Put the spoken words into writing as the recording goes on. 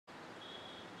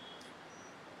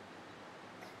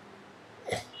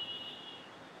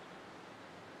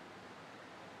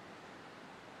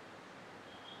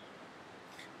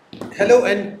Hello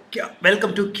and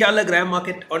welcome to Kyala Gram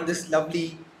Market on this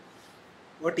lovely,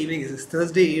 what evening is this?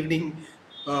 Thursday evening.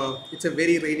 It's a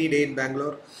very rainy day in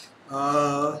Bangalore.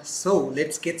 So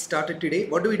let's get started today.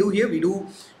 What do we do here? We do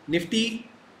Nifty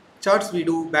charts, we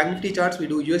do Bank Nifty charts, we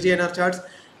do USDINR charts,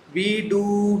 we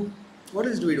do, what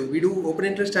else do we do? We do open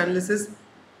interest analysis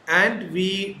and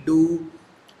we do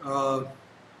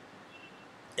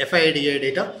FIDI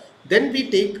data. Then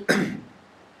we take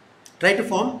try to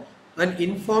form an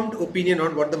informed opinion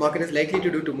on what the market is likely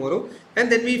to do tomorrow, and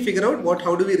then we figure out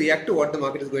how do we react to what the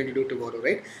market is going to do tomorrow,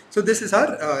 right? So this is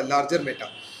our larger meta.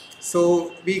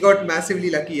 So we got massively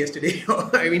lucky yesterday.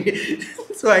 I mean,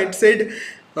 so I'd said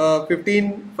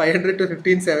 15,500 to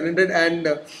 15,700,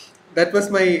 and that was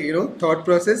my thought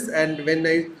process. And when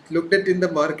I looked at looked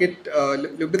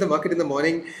at the market in the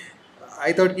morning,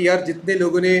 I thought कि यार जितने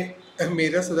लोगों ने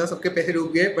मेरा सुधा सबके पैसे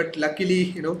डूब गए, but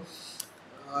luckily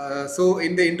so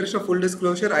in the interest of full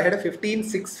disclosure, I had a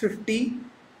 15,650,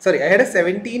 sorry, I had a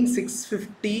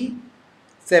 17,650,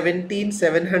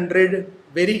 17,700,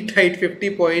 very tight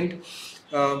 50 point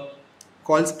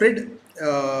call spread,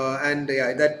 and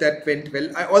yeah, that went well.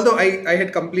 Although I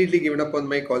had completely given up on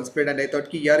my call spread, and I thought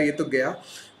कि यार ये तो गया,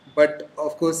 but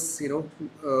of course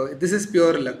this is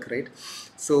pure luck, right?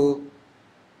 So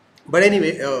but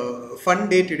anyway, fun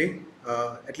day today,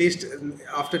 at least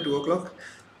after 2 o'clock.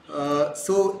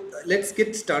 So let's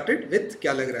get started with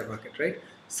Calagram market, right?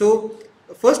 So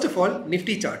first of all,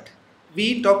 Nifty chart.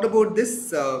 We talked about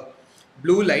this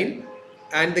blue line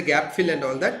and the gap fill and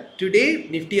all that. Today,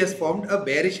 Nifty has formed a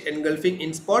bearish engulfing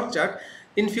in spot chart,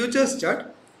 in futures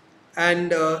chart,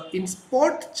 and in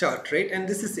spot chart, right? And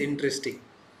this is interesting.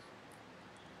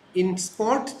 In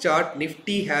spot chart,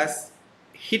 Nifty has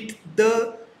hit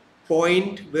the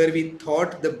point where we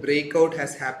thought the breakout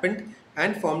has happened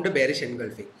and formed a bearish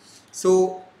engulfing.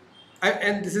 So,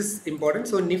 and this is important.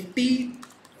 So, Nifty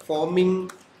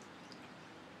forming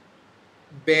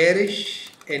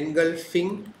bearish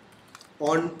engulfing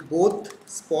on both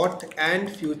spot and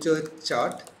future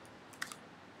chart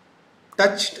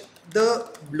touched the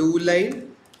blue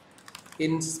line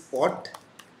in spot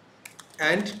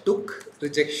and took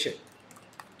rejection.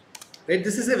 Right?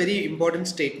 This is a very important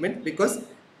statement because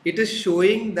it is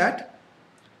showing that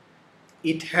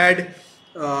it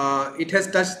has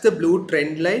touched the blue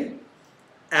trend line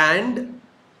and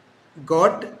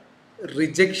got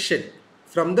rejection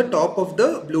from the top of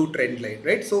the blue trend line,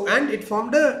 right? So, and it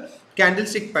formed a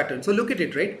candlestick pattern. So look at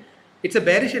it, right? It's a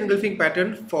bearish engulfing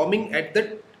pattern forming at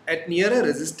near a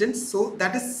resistance. So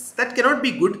that cannot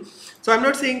be good. So I'm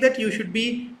not saying that you should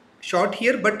be short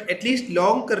here, but at least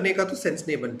long करने का तो sense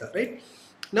नहीं बनता, right?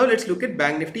 Now let's look at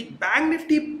Bank Nifty. Bank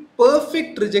Nifty,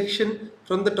 perfect rejection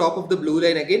from the top of the blue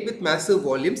line again with massive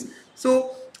volumes.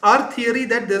 So our theory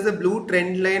that there's a blue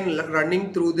trend line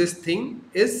running through this thing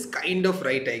is kind of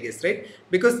right, I guess, right?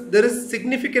 Because there is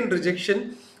significant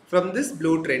rejection from this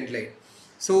blue trend line.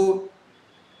 So,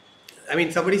 I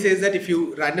mean, somebody says that if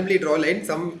you randomly draw a line,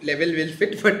 some level will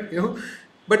fit,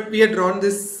 but we had drawn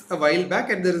this a while back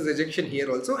and there is rejection here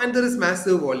also, and there is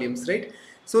massive volumes, right?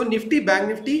 So Nifty, Bank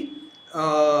Nifty,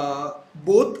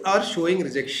 both are showing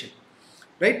rejection.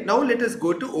 Right, now let us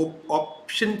go to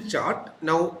option chart.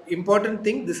 Now important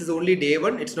thing, this is only day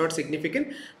one, it's not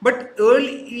significant, but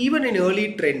even in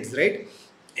early trends, right,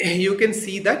 you can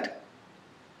see that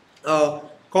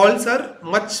calls are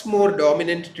much more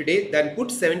dominant today than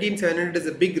puts. 17,700 is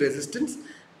a big resistance,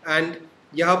 and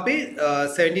yahan pe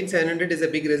 17,700 is a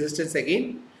big resistance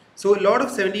again. So a lot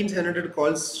of 17,700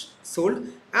 calls sold.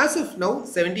 As of now,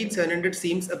 17,700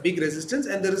 seems a big resistance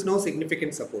and there is no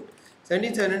significant support.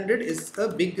 17,700 is a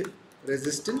big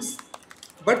resistance,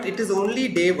 but it is only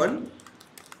day one.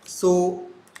 So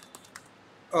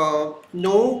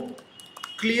no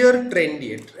clear trend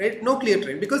yet, right? No clear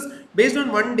trend, because based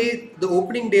on one day, the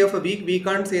opening day of a week, we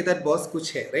can't say that boss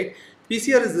kuch hai, right?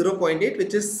 PCR is 0.8,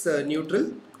 which is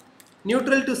neutral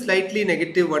to slightly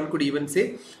negative, one could even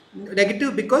say.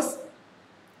 Negative because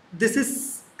this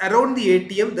is around the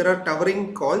ATM, there are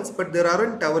towering calls, but there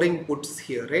aren't towering puts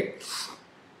here, right?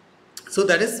 So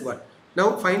that is one.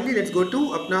 Now finally, let's go to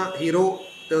apna hero,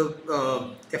 the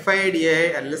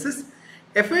FIDI analysis.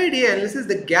 FIDI analysis,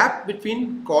 the gap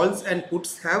between calls and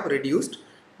puts have reduced,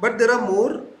 but there are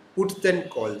more puts than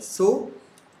calls. So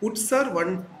puts are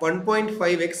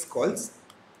 1.5x calls.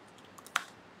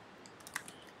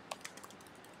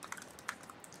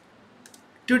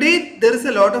 Today there is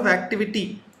a lot of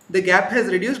activity. The gap has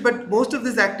reduced, but most of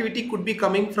this activity could be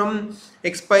coming from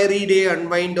expiry day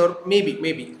unwind or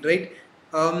maybe, right?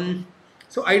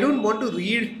 So I don't want to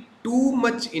read too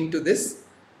much into this.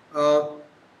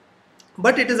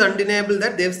 but it is undeniable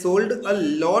that they've sold a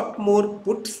lot more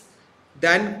puts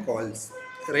than calls,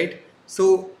 right?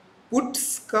 So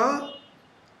puts ka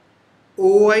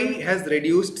OI has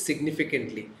reduced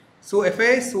significantly. So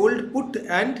FI sold put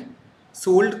and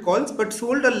sold calls, but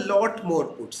sold a lot more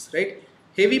puts, right?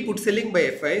 Heavy put selling by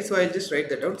FI, so I'll just write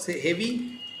that down. Say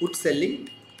heavy put selling,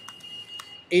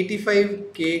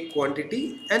 85k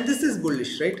quantity, and this is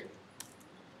bullish, right?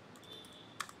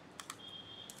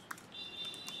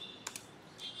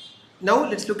 Now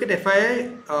let's look at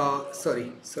FII.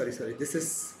 Sorry. This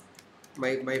is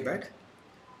my bad.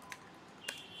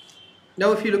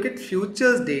 Now if you look at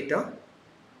futures data,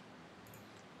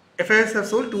 FIIs have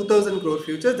sold 2000 crore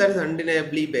futures. That is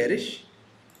undeniably bearish.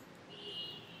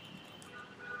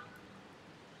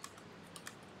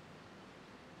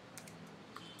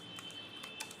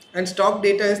 And stock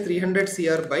data is 300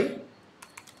 CR by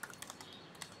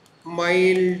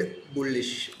mild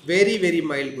bullish, very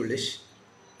mild bullish.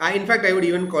 In fact, I would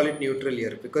even call it neutral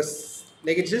here, because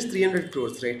like it's just 300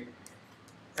 crores, right?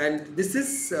 And this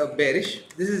is bearish.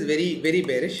 This is very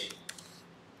bearish.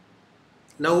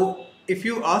 Now if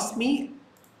you ask me,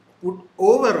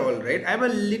 overall, right, I'm a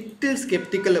little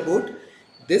skeptical about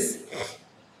this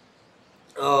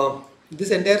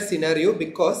this entire scenario,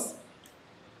 because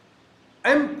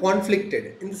I'm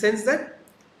conflicted in the sense that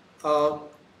uh,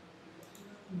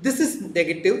 this is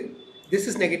negative, this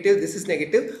is negative, this is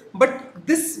negative, but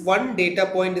this one data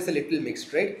point is a little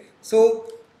mixed, right? So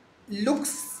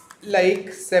looks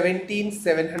like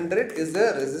 17,700 is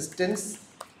a resistance,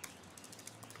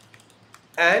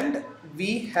 and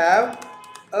we have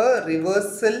a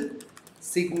reversal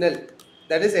signal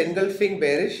that is engulfing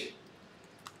bearish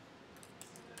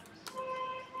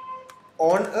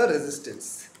on a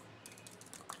resistance.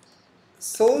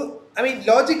 So I mean,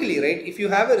 logically, right, if you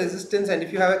have a resistance and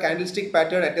if you have a candlestick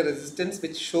pattern at a resistance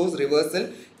which shows reversal,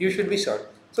 you should be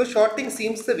short. So shorting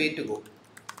seems the way to go,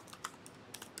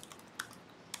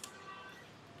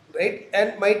 right?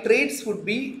 And my trades would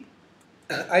be,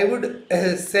 I would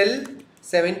sell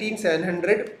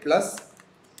 17,700 plus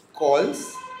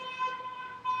calls,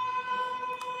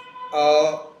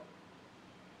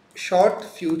 short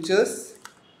futures,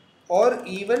 or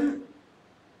even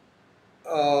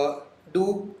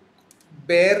do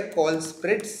bear call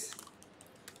spreads.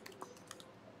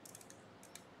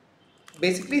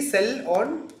 Basically sell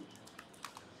on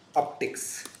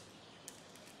upticks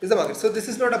is the market. So this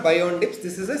is not a buy on dips,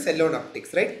 this is a sell on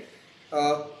upticks, right?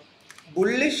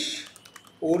 Bullish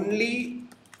only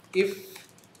if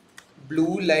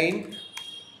blue line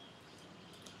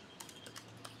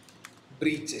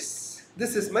breaches.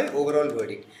 This is my overall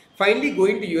verdict. Finally,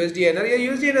 going to USDINR.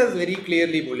 Yeah, USDINR is very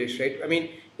clearly bullish, right? I mean,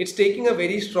 it's taking a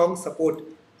very strong support.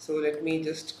 So let me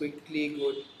just quickly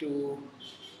go to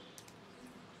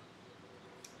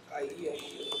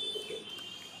okay.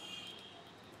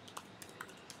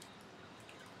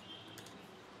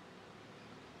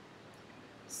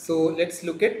 So let's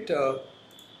look at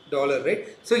dollar, right?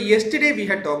 So yesterday we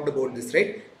had talked about this,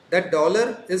 right? That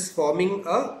dollar is forming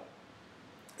a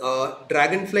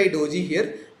dragonfly doji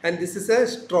here, and this is a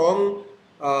strong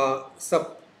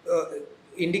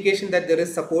indication that there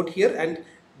is support here, and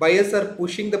buyers are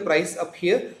pushing the price up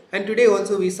here. And today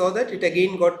also we saw that it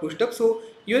again got pushed up. So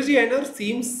USD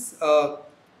seems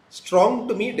strong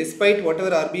to me despite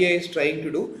whatever RBI is trying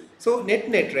to do. So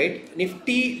net, right,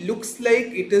 Nifty looks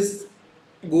like it is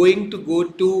going to go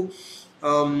to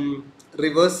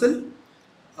reversal.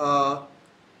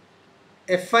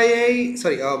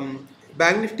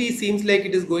 Bank Nifty seems like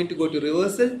it is going to go to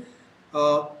reversal,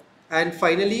 and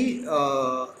finally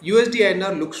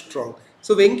USD looks strong.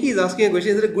 So Venki is asking a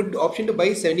question: is it a good option to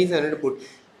buy 17,700 put?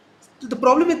 The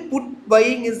problem with put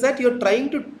buying is that you're trying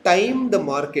to time the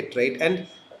market, right? And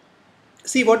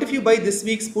see, what if you buy this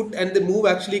week's put and the move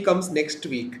actually comes next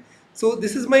week? So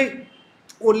this is my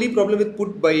only problem with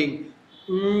put buying.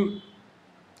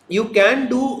 You can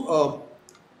do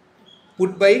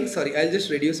put buying. Sorry, I'll just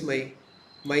reduce my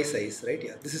size, right?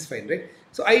 Yeah, this is fine, right?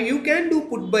 So you can do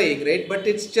put buying, right? But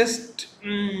it's just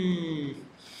I'm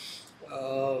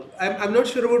not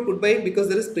sure about put buying because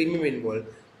there is premium involved.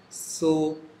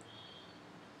 So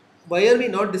why are we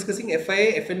not discussing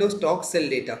FIA, FNO stock sell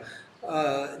data?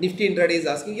 Nifty intraday is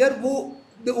asking. Yeah,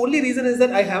 the only reason is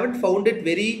that I haven't found it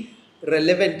very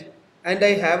relevant, and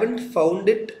I haven't found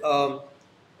it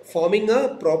forming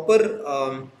a proper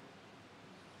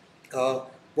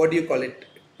what do you call it,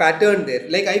 pattern there.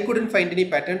 Like I couldn't find any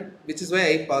pattern, which is why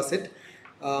I pass it.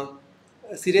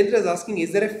 Sirendra is asking,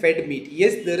 is there a Fed meet?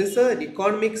 Yes, there is an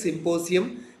economic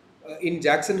symposium in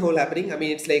Jackson Hole happening. I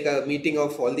mean, it's like a meeting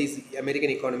of all these American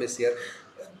economists here.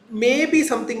 maybe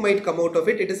something might come out of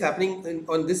it. It is happening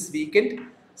on this weekend.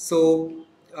 So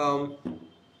um,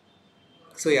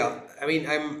 so yeah, I mean,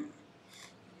 I'm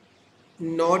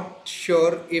not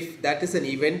sure if that is an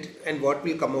event and what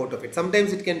will come out of it.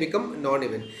 Sometimes it can become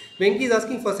non-event. Venki is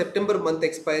asking for September month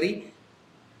expiry.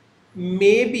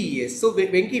 Maybe yes. So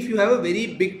Venki, if you have a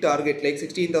very big target like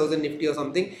 16,000 Nifty or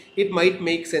something, it might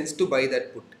make sense to buy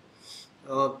that put.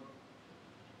 Uh,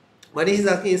 Manish is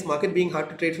asking, is market being hard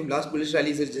to trade from last bullish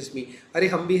rallies? Is just me? अरे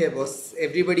हम भी है boss.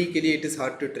 Everybody के लिए it is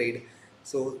hard to trade.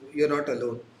 So you're not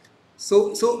alone.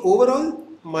 So overall,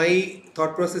 my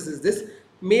thought process is this.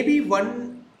 Maybe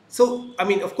one. So I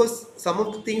mean, of course, some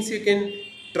of the things you can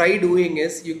try doing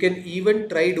is you can even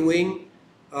try doing.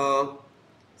 Uh,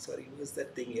 Sorry, what's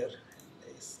that thing here?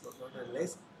 Nice, not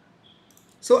analyze.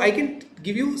 So I can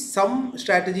give you some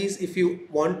strategies if you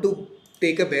want to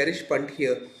take a bearish punt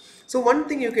here. So one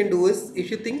thing you can do is,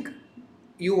 if you think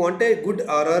you want a good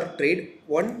RR trade,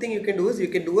 one thing you can do is you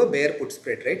can do a bear put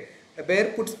spread, right? A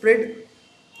bear put spread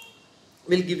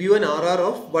will give you an RR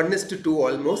of 1:2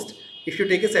 almost. If you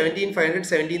take a 17,500,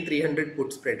 17,300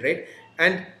 put spread, right?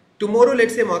 And tomorrow,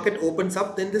 let's say market opens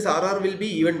up, then this RR will be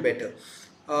even better.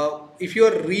 If you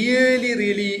are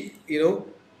really,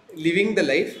 living the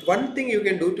life, one thing you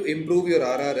can do to improve your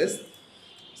RR is,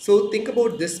 so think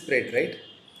about this spread, right?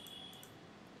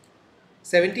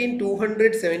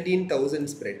 17,200, 17,000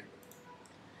 spread.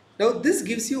 Now this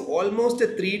gives you almost a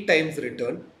 3 times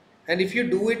return. And if you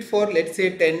do it for, let's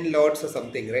say, 10 lots or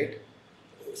something, right?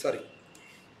 Sorry.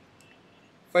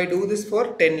 If I do this for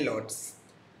 10 lots,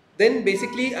 then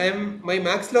basically my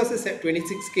max loss is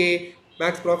 26k,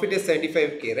 max profit is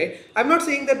 75k, right? I'm not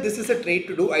saying that this is a trade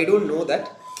to do, I don't know that,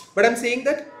 but I'm saying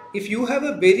that if you have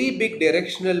a very big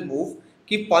directional move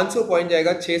कि 500 point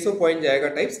जाएगा 600 point जाएगा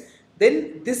types,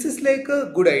 then this is like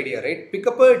a good idea, right? Pick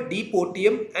up a deep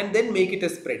OTM and then make it a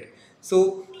spread.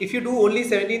 So if you do only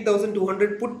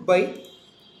 17,200 put buy,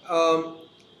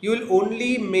 you will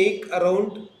only make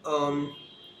around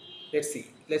let's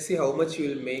see how much you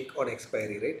will make on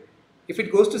expiry, right? If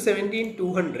it goes to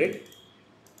 17,200,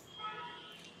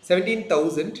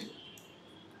 17,000,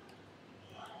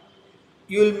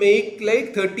 you will make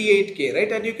like 38k,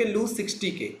 right? And you can lose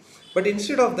 60k. But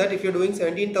instead of that, if you're doing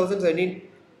 17,000,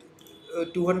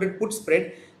 17,200 put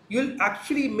spread, you'll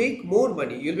actually make more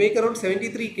money. You'll make around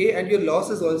 73k and your loss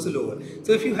is also lower.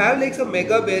 So if you have like some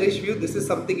mega bearish view, this is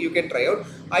something you can try out.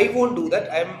 I won't do that.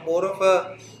 I'm more of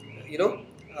a,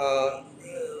 uh,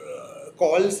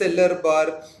 call seller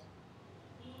bar,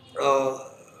 uh,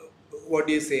 what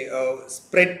do you say,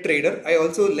 spread trader. I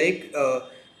also like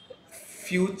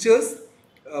futures,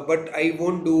 but I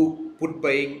won't do put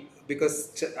buying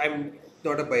because I'm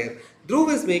not a buyer. Dhruv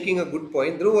is making a good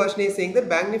point. Dhruv Vashne is saying that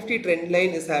Bank Nifty trend line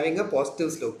is having a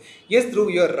positive slope. Yes,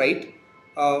 Dhruv, you are right.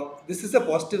 This is a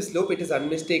positive slope. It is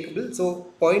unmistakable. So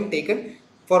point taken.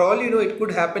 For all you know, it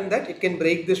could happen that it can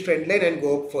break this trend line and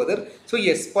go up further. So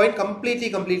yes, point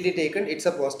completely taken. It's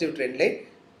a positive trend line.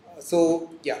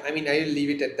 So yeah, I mean, I will leave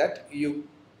it at that.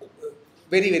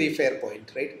 Very fair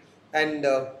point, right? And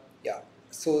yeah,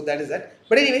 so that is that.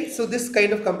 But anyway, so this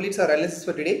kind of completes our analysis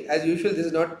for today. As usual, this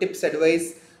is not tips,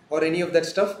 advice, or any of that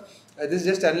stuff. This is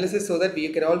just analysis so that we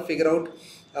can all figure out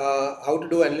how to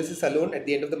do analysis alone at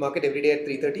the end of the market every day at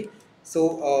 3:30.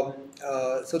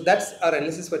 So that's our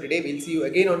analysis for today. We'll see you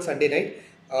again on Sunday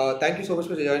night. Thank you so much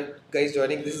for guys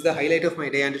joining. This is the highlight of my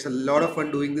day, and it's a lot of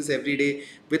fun doing this every day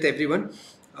with everyone.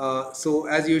 So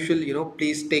as usual,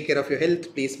 please take care of your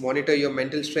health. Please monitor your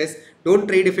mental stress. Don't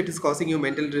trade if it is causing you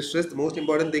mental distress. The most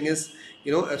important thing is,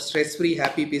 a stress-free,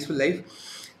 happy, peaceful life.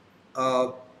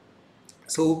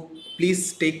 So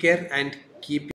please take care and keep